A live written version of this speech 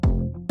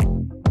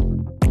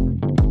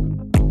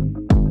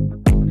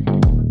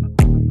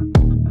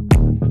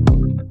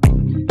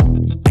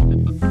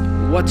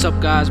What's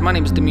up, guys? My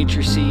name is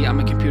Dimitri C. I'm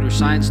a computer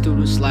science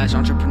student /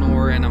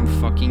 entrepreneur, and I'm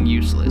fucking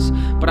useless.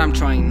 But I'm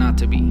trying not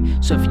to be.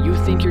 So if you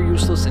think you're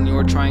useless and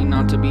you're trying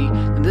not to be,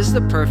 then this is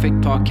the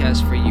perfect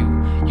podcast for you.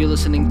 You're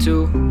listening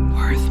to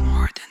Worth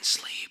More Than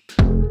Sleep.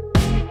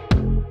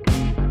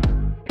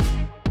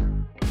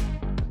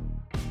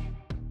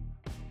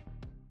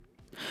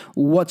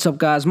 What's up,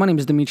 guys? My name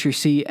is Dimitri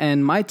C,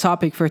 and my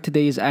topic for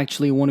today is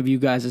actually one of you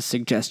guys'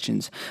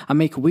 suggestions. I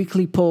make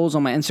weekly polls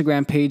on my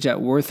Instagram page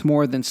at Worth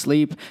More Than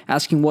Sleep,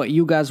 asking what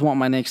you guys want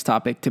my next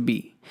topic to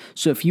be.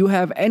 So if you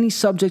have any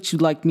subjects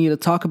you'd like me to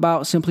talk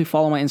about, simply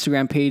follow my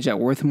Instagram page at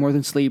Worth More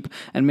Than Sleep,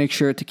 and make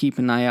sure to keep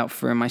an eye out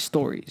for my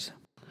stories.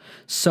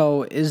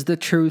 So, is the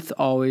truth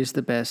always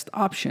the best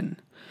option?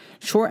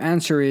 Short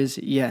answer is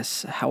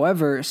yes.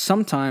 However,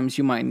 sometimes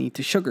you might need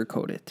to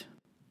sugarcoat it.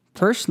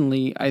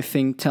 Personally, I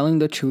think telling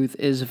the truth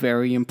is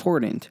very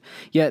important,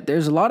 yet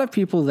there's a lot of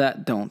people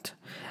that don't.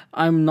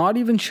 I'm not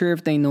even sure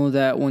if they know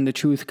that when the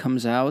truth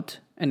comes out,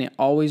 and it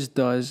always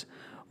does,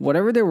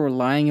 whatever they were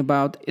lying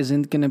about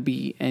isn't gonna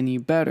be any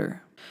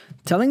better.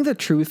 Telling the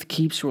truth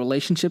keeps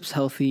relationships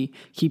healthy,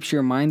 keeps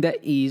your mind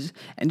at ease,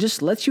 and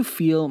just lets you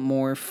feel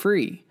more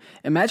free.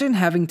 Imagine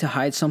having to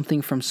hide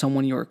something from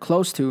someone you are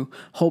close to,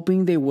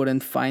 hoping they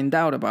wouldn't find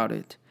out about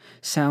it.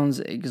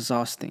 Sounds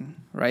exhausting,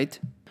 right?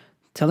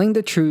 Telling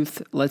the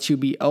truth lets you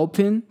be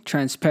open,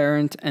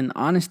 transparent, and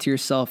honest to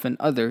yourself and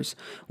others,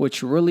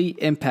 which really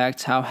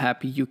impacts how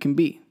happy you can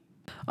be.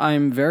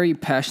 I'm very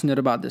passionate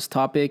about this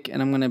topic,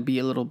 and I'm going to be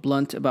a little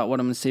blunt about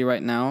what I'm going to say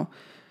right now.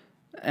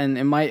 And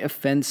it might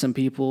offend some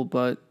people,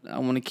 but I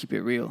want to keep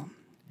it real.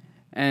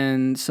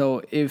 And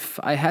so if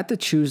I had to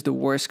choose the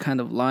worst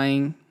kind of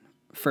lying,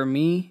 for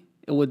me,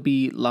 it would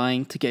be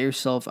lying to get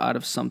yourself out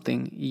of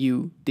something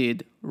you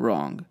did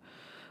wrong.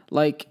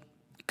 Like,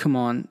 come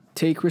on,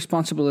 take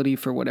responsibility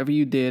for whatever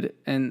you did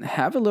and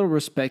have a little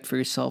respect for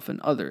yourself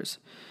and others.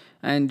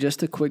 And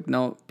just a quick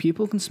note,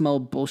 people can smell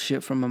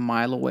bullshit from a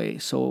mile away,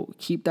 so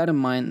keep that in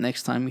mind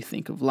next time you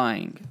think of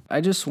lying. I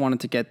just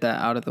wanted to get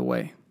that out of the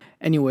way.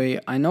 Anyway,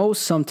 I know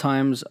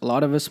sometimes a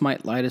lot of us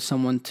might lie to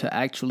someone to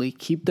actually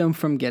keep them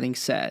from getting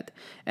sad.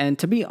 And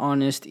to be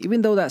honest,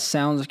 even though that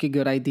sounds like a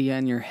good idea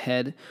in your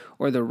head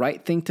or the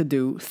right thing to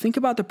do, think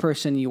about the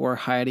person you are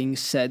hiding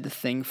said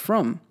thing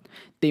from.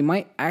 They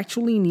might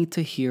actually need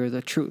to hear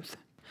the truth.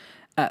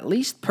 At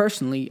least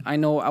personally, I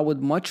know I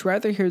would much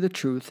rather hear the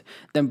truth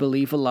than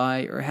believe a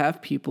lie or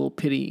have people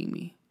pitying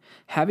me.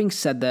 Having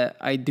said that,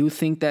 I do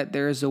think that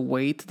there is a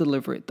way to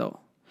deliver it though.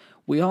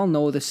 We all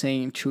know the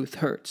saying truth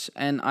hurts,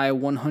 and I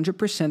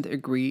 100%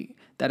 agree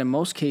that in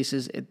most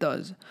cases it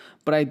does,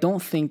 but I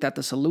don't think that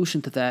the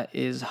solution to that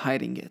is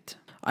hiding it.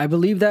 I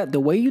believe that the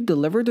way you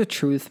deliver the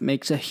truth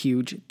makes a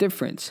huge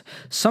difference.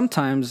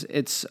 Sometimes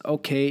it's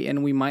okay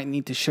and we might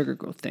need to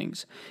sugarcoat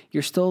things.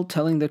 You're still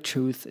telling the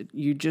truth,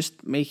 you're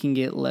just making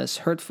it less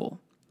hurtful.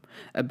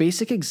 A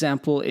basic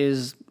example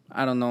is,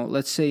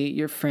 let's say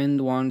your friend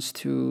wants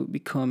to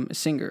become a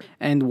singer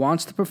and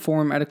wants to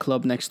perform at a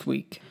club next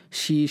week.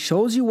 She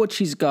shows you what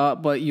she's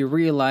got, but you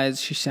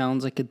realize she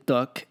sounds like a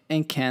duck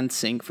and can't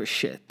sing for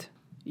shit.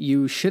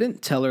 You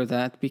shouldn't tell her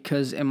that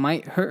because it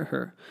might hurt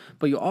her,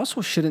 but you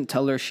also shouldn't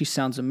tell her she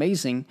sounds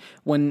amazing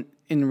when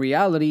in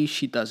reality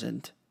she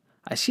doesn't.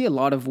 I see a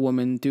lot of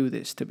women do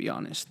this, to be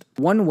honest.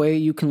 One way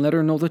you can let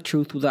her know the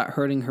truth without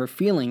hurting her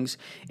feelings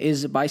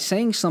is by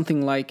saying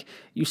something like,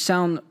 "You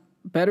sound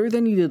better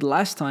than you did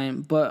last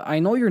time, but I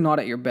know you're not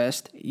at your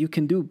best. You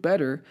can do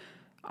better.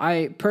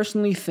 I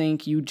personally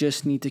think you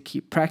just need to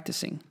keep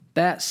practicing."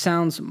 That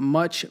sounds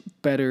much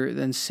better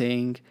than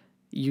saying,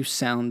 "You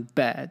sound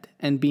bad,"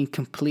 and being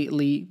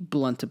completely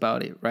blunt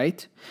about it,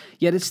 right?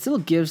 Yet it still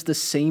gives the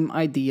same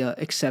idea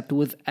except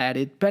with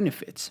added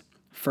benefits.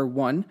 For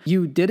one,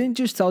 you didn't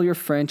just tell your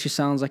friend she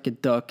sounds like a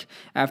duck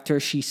after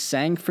she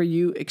sang for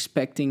you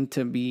expecting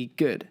to be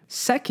good.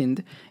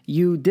 Second,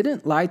 you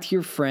didn't lie to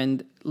your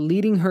friend,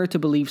 leading her to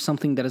believe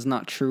something that is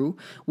not true,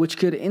 which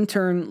could in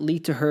turn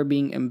lead to her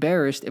being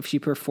embarrassed if she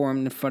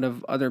performed in front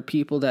of other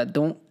people that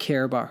don't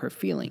care about her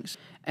feelings.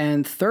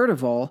 And third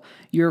of all,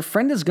 your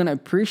friend is going to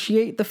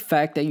appreciate the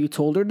fact that you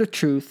told her the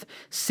truth,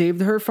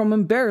 saved her from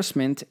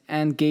embarrassment,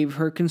 and gave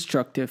her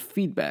constructive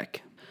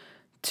feedback.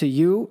 To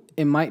you,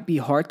 it might be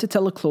hard to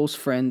tell a close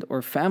friend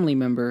or family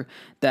member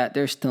that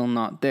they're still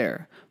not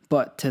there,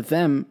 but to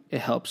them,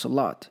 it helps a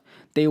lot.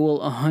 They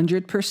will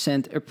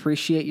 100%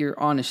 appreciate your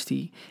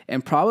honesty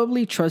and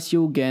probably trust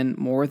you again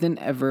more than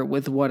ever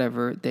with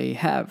whatever they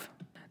have.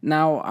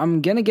 Now,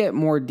 I'm gonna get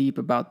more deep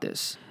about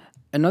this.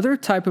 Another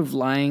type of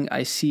lying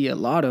I see a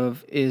lot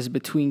of is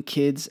between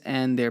kids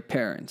and their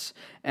parents.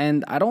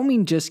 And I don't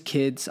mean just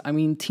kids, I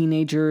mean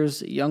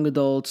teenagers, young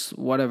adults,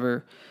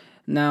 whatever.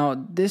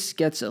 Now, this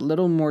gets a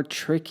little more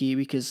tricky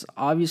because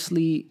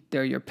obviously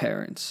they're your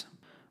parents.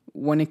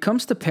 When it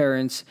comes to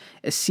parents,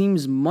 it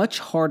seems much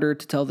harder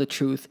to tell the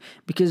truth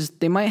because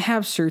they might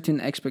have certain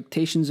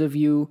expectations of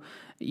you.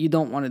 You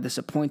don't want to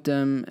disappoint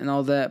them and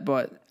all that,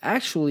 but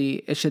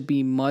actually, it should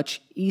be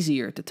much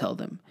easier to tell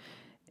them.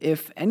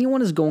 If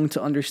anyone is going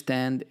to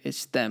understand,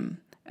 it's them.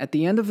 At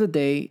the end of the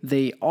day,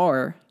 they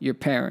are your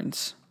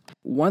parents.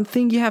 One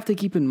thing you have to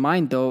keep in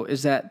mind though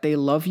is that they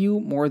love you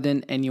more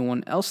than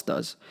anyone else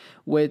does,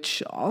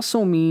 which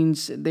also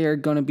means they're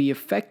gonna be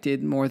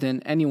affected more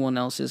than anyone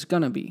else is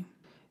gonna be.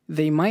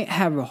 They might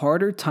have a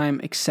harder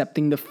time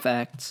accepting the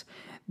facts.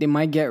 They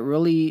might get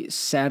really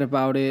sad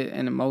about it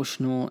and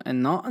emotional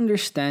and not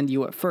understand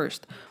you at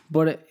first,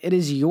 but it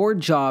is your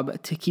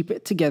job to keep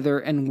it together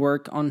and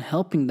work on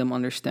helping them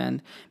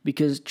understand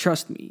because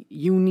trust me,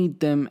 you need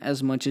them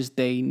as much as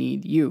they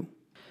need you.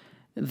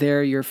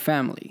 They're your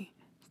family.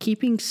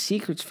 Keeping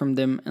secrets from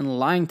them and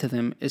lying to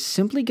them is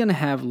simply going to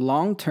have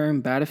long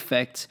term bad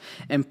effects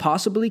and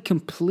possibly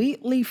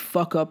completely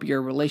fuck up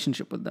your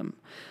relationship with them.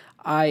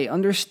 I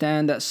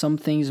understand that some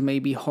things may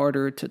be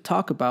harder to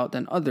talk about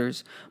than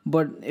others,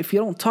 but if you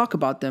don't talk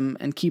about them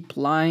and keep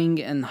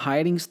lying and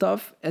hiding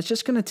stuff, it's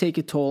just going to take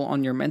a toll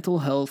on your mental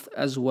health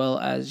as well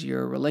as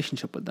your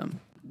relationship with them.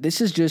 This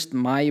is just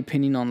my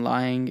opinion on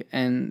lying,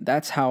 and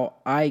that's how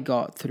I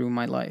got through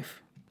my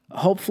life.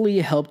 Hopefully,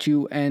 it helped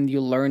you and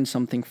you learned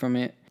something from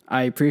it.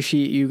 I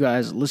appreciate you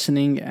guys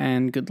listening,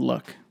 and good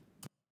luck.